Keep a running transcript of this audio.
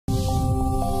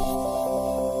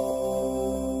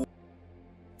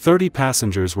30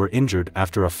 passengers were injured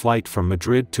after a flight from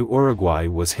Madrid to Uruguay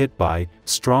was hit by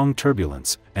strong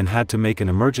turbulence and had to make an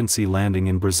emergency landing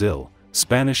in Brazil,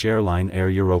 Spanish airline Air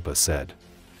Europa said.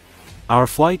 Our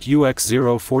flight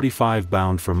UX045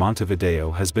 bound for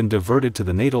Montevideo has been diverted to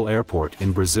the Natal airport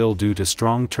in Brazil due to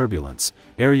strong turbulence,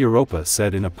 Air Europa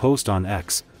said in a post on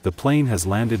X. The plane has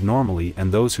landed normally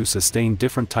and those who sustained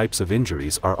different types of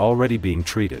injuries are already being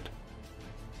treated.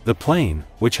 The plane,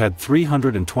 which had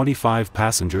 325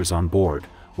 passengers on board,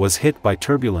 was hit by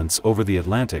turbulence over the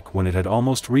Atlantic when it had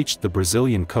almost reached the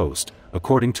Brazilian coast,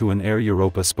 according to an Air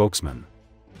Europa spokesman.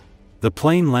 The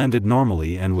plane landed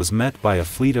normally and was met by a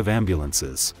fleet of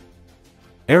ambulances.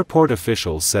 Airport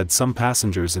officials said some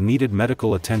passengers needed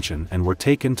medical attention and were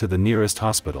taken to the nearest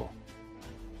hospital.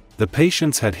 The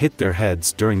patients had hit their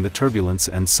heads during the turbulence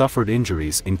and suffered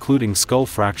injuries including skull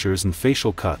fractures and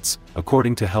facial cuts,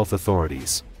 according to health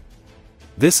authorities.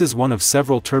 This is one of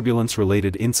several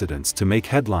turbulence-related incidents to make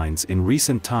headlines in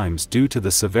recent times due to the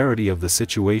severity of the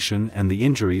situation and the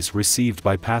injuries received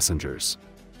by passengers.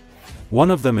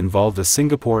 One of them involved a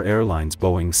Singapore Airlines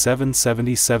Boeing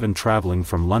 777 traveling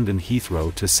from London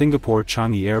Heathrow to Singapore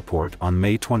Changi Airport on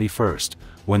May 21,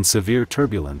 when severe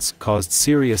turbulence caused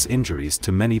serious injuries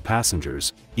to many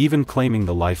passengers, even claiming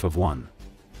the life of one.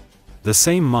 The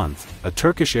same month, a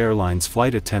Turkish Airlines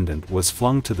flight attendant was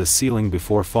flung to the ceiling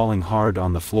before falling hard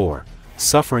on the floor,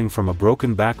 suffering from a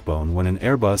broken backbone when an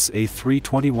Airbus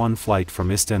A321 flight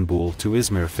from Istanbul to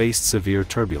Izmir faced severe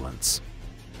turbulence.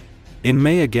 In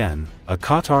May again, a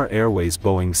Qatar Airways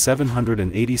Boeing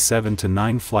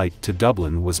 787-9 flight to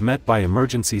Dublin was met by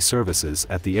emergency services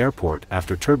at the airport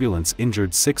after turbulence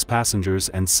injured 6 passengers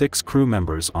and 6 crew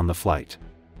members on the flight.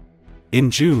 In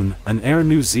June, an Air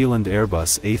New Zealand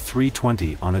Airbus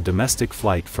A320 on a domestic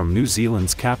flight from New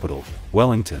Zealand's capital,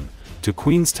 Wellington, to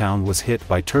Queenstown was hit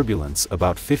by turbulence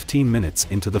about 15 minutes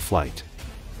into the flight.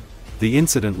 The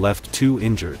incident left 2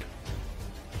 injured.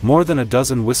 More than a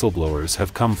dozen whistleblowers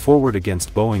have come forward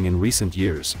against Boeing in recent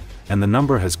years, and the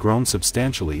number has grown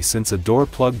substantially since a door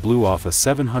plug blew off a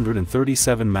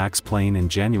 737 MAX plane in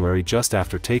January just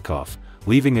after takeoff,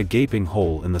 leaving a gaping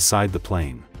hole in the side of the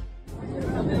plane.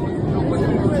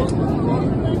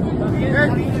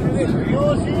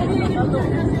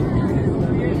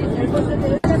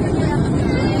 Gracias.